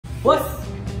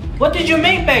What did you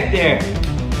make back there?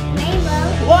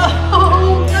 Rainbow.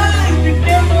 Wow, nice, big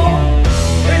rainbow.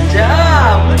 Good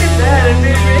job. Look at that, a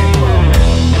big rainbow.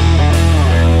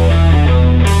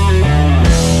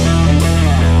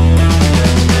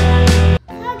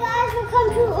 Hi guys, welcome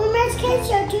to Umer's Kids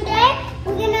Show. Today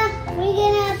we're gonna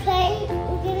play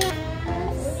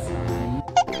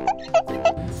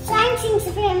science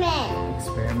experiment.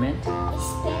 Experiment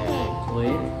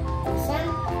with Some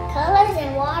colors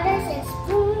and waters and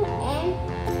spoon and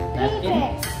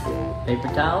napkins, papers. paper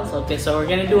towels. Okay, so we're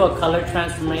gonna do a color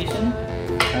transformation.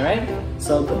 All right.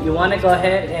 So you want to go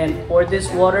ahead and pour this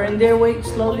water in there. Wait,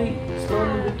 slowly,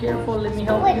 be careful. Let me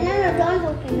help Wait, you. no, don't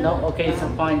open. No, okay, so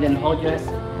fine. Then hold your.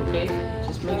 Okay,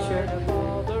 just make sure.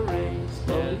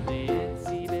 Slowly.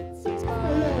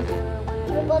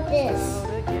 What about this?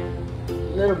 A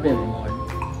little bit more.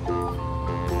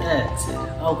 That's it.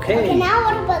 Okay, now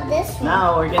what about this one?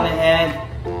 Now we're gonna add.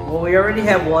 Well, we already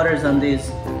have waters on this.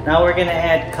 Now we're gonna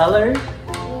add color.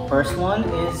 First one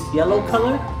is yellow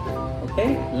color.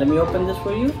 Okay, let me open this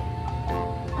for you.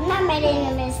 I'm not making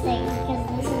a mistake because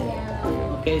this is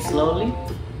yellow. Okay, slowly.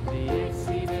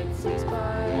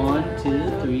 1,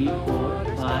 2, 3, 4,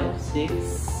 5, 6,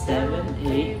 7,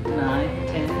 8, 9,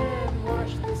 10.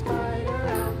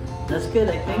 That's good,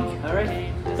 I think. All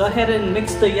right. Go ahead and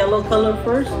mix the yellow color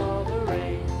first.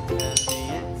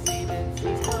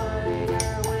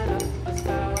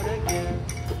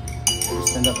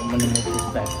 Stand up. I'm gonna move this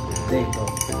back. There you go.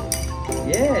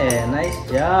 Yeah, nice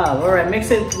job. All right,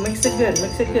 mix it good. Mix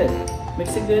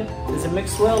it good. Does it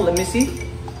mix well? Let me see.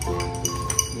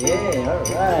 Yeah, all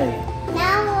right.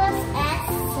 Now let's add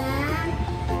some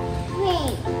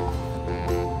green.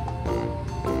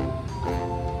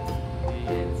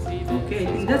 Okay, I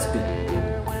think that's good.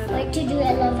 Wait to do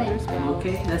 11.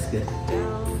 Okay, that's good.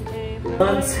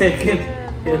 1 second.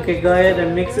 Okay, go ahead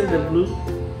and mix it, the blue.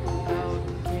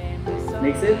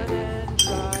 Mix it.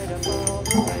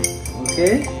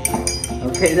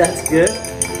 Okay, that's good.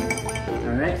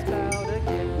 Alright.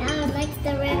 Now mix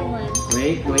the red one.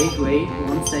 Wait. 1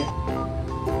 second.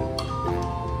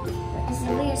 So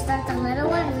we start the little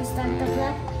one, we start the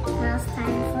black. Now it's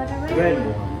time for the red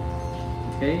one.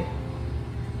 One. Okay.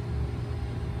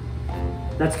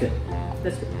 That's good.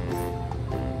 Wait,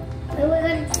 we're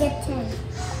going to get 10.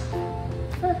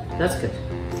 That's good.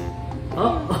 Oh!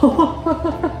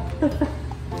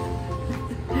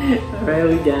 Alright,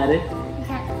 we got it.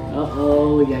 Okay.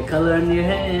 Uh-oh, we got color on your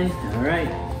hand. Alright.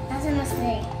 That's a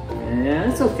mistake. Yeah,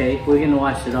 that's okay. We're gonna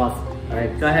wash it off.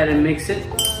 Alright, go ahead and mix it.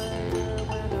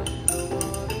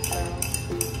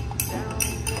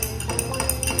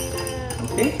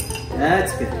 Okay,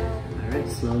 that's good. Alright,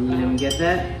 slowly let me get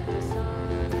that.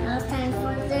 Now it's time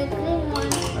for the green one.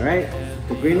 Alright,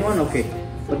 the green one, okay.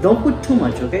 But don't put too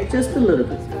much, okay? Just a little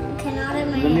bit. Okay, not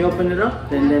in my Let me hand. open it up,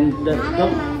 then Not in my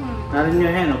hand. Not in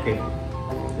your hand, okay.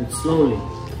 And slowly.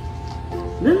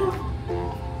 No.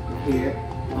 Here.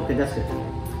 Okay, that's good.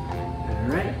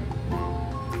 Alright.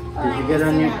 Did you get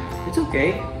on your... It's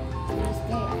okay.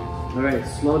 Alright,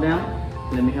 slow down.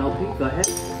 Let me help you. Go ahead.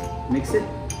 Mix it.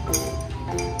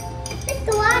 Look,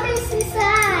 the water's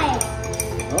inside.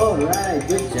 Alright,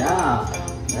 good job.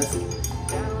 That's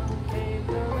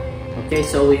okay,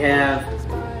 so we have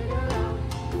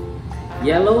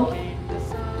yellow,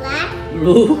 Black,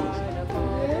 blue, blue,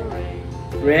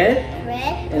 red,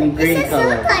 red, and green this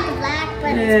color. Look like black,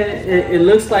 but Yeah, it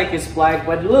looks like it's black,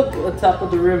 but look at the top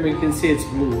of the rim, you can see it's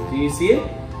blue. Do you see it?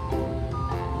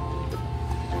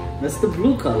 That's the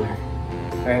blue color.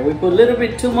 Alright, we put a little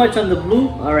bit too much on the blue.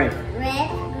 Alright. red,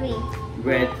 green.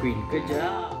 Red, green. Good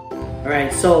job.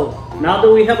 Alright, so now that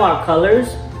we have our colors,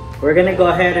 we're gonna go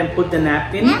ahead and put the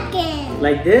napkin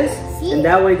like this, See? and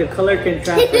that way the color can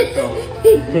transfer.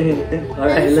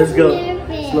 Alright, let's go.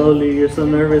 Slowly, you're so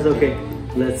nervous. Okay,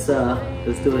 let's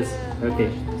do this.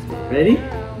 Okay, ready?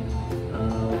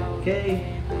 Okay.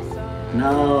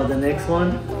 Now the next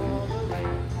one.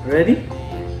 Ready?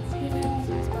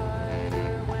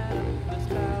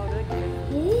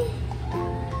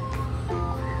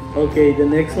 Okay, the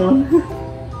next one.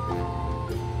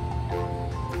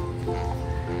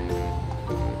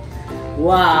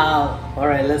 Wow. All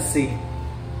right, let's see.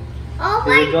 Oh Is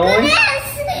my it going? goodness!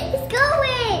 It's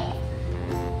going!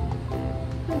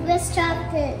 Let's try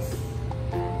this.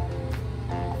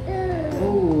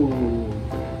 Ooh.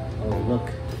 Oh, look.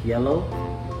 Yellow,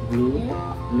 blue,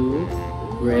 blue,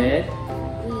 red,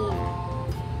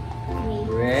 Green.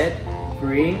 red,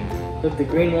 green. Look, the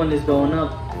green one is going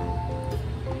up.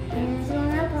 And there's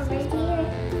one up over here.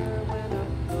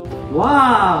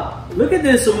 Wow! Look at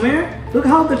this, Umair. Look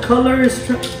how the color is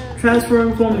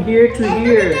transferring from here to And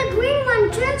here. look at the green one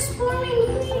transfer.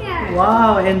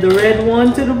 Wow, and the red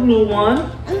one to the blue one.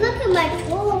 And look at my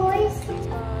toys.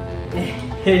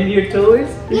 And your toys?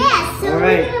 Yes, so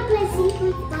Alright. we're gonna play sink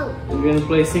and float. We're gonna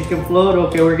play sink and float.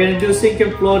 Okay, we're gonna do sink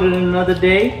and float in another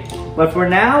day. But for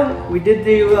now, we did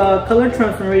the color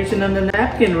transformation on the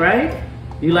napkin, right?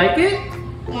 You like it?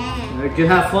 Yeah. Did you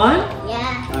have fun?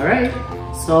 Yeah. All right.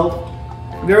 So,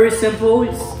 very simple.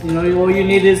 You know, all you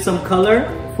need is some color,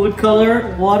 food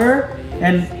color, water,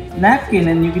 and napkin,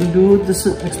 and you can do this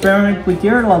experiment with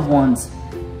your loved ones.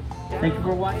 Thank you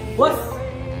for watching.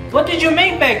 What did you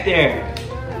make back there?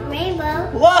 Rainbow.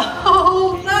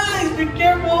 Wow, nice. Be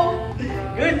careful.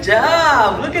 Good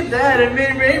job. Look at that. It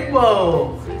made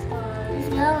rainbow.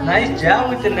 Nice job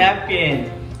with the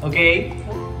napkin. Okay.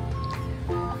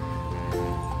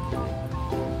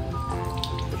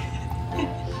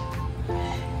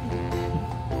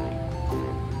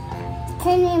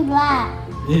 Turning black.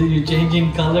 You're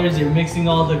changing colors. You're mixing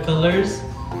all the colors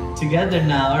together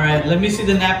now. All right. Let me see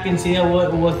the napkin. See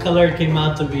what color it came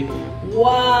out to be.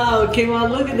 Wow, it came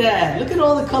out. Look at that. Look at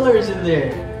all the colors in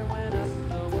there.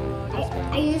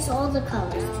 I used all the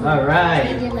colors. Too. All right.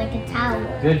 I did like a towel.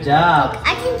 Good job.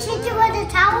 I can change it where the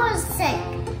towel is sick.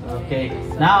 Okay.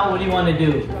 Now what do you want to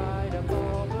do?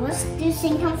 Let's do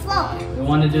sink and float. You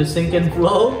want to do sink and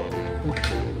float?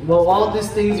 Well, all these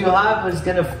things you have is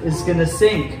gonna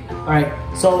sink. All right.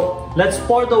 So let's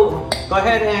pour Go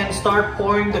ahead and start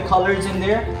pouring the colors in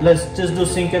there. Let's just do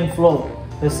sink and float.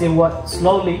 Let's see what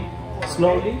slowly.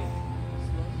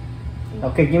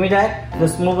 Okay, give me that.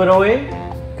 Let's move it away.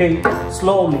 Okay,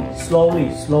 slowly.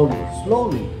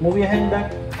 Move your hand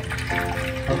back.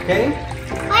 Okay.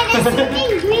 Why is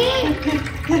something green?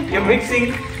 You're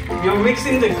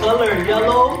mixing the color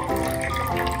yellow.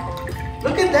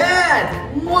 Look at that!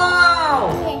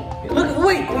 Wow! Look,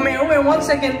 wait, 1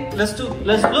 second. Let's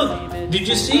look. Did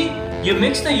you see? You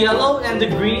mixed the yellow and the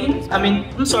green.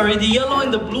 I'm sorry, the yellow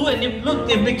and the blue, and look,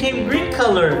 it became green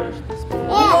color. Yeah.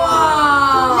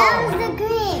 Wow! That was the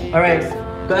green. All right,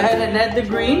 go ahead and add the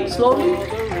green slowly.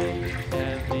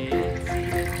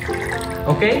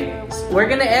 Okay, we're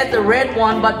gonna add the red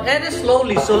one, but add it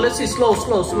slowly. So let's see, slow.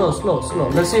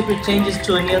 Let's see if it changes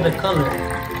to any other color.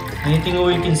 Anything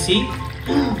we can see?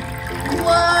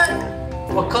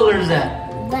 What color is that?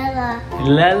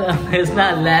 Lala. It's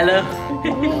not Lala.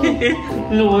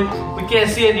 No, we can't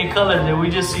see any color there. We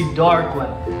just see dark one.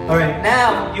 All right,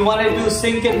 now you want to do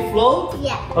sink and float?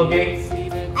 Yeah. Okay.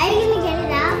 Are you gonna get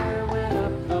it out?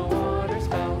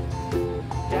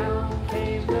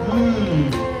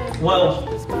 Well,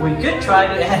 we could try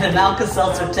to add an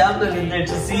Alka-Seltzer tablet in there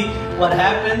to see what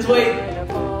happens. Wait.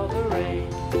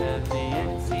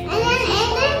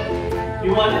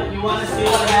 You want to see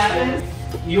what happens?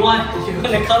 You're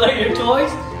gonna color your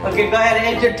toys? Okay, go ahead and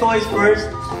add your toys first.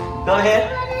 Go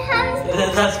ahead.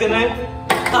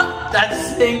 That's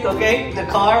sink, okay? The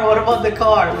car, what about the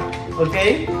car?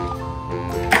 Okay?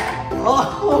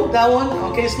 Oh, that one.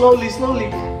 Okay, slowly,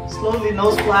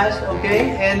 no splash,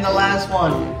 okay? And the last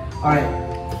one. Alright.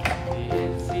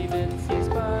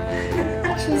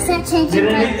 Did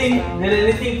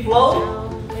anything float?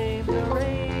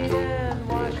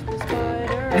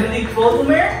 Anything float from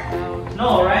here?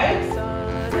 No, right?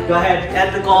 Go ahead,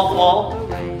 add the golf ball.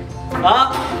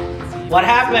 What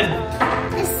happened?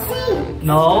 A sink.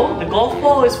 No, the golf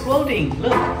ball is floating.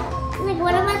 Look. Like,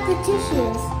 what about the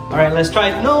tissues? All right, let's try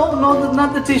it. No,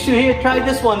 not the tissue here. Try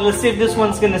this one. Let's see if this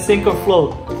one's gonna sink or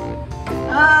float.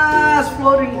 It's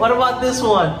floating. What about this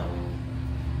one?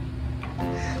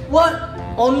 What?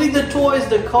 Only the toys,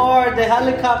 the car, the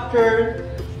helicopter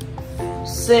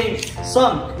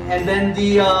sunk. And then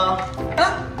the,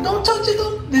 don't touch it.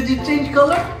 Did you change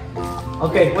color?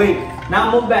 Okay, wait.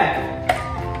 Now move back.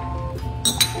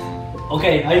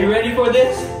 Okay, are you ready for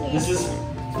this? This is,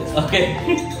 okay.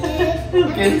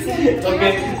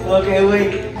 Okay,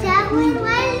 wait. Tablet?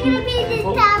 Why is it gonna be this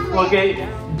tablet? Okay,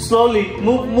 slowly,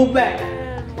 move back.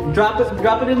 Drop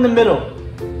it in the middle.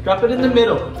 Drop it in the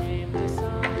middle.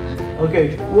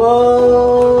 Okay,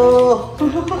 whoa.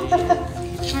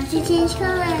 Have to change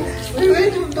colors.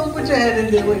 Wait, don't put your head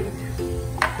in there, wait.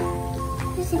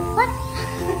 What?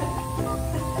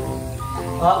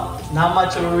 Not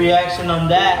much of a reaction on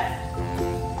that.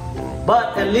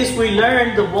 But at least we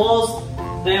learned the balls,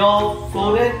 they all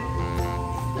floated.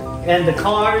 And the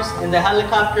cars and the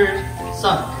helicopters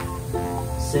sunk.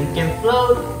 Sink and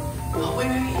float. Oh,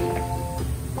 wait.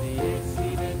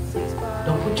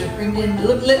 Don't put your finger in.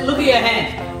 Look at your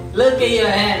hand. Look at your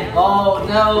hand. Oh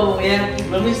no, yeah.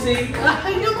 Let me see.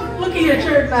 Look at your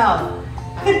shirt now.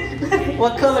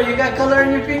 What color? You got color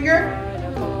in your finger?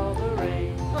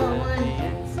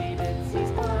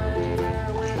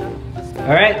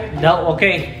 All right. No.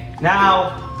 Okay.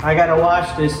 Now I gotta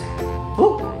wash this.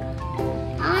 Ooh.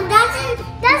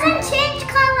 Doesn't change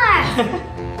color.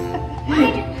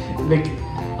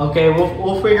 Okay,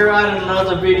 we'll figure out in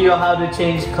another video how to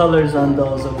change colors on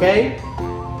those, okay?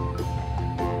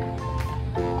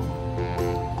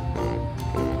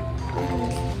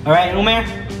 All right, Umair.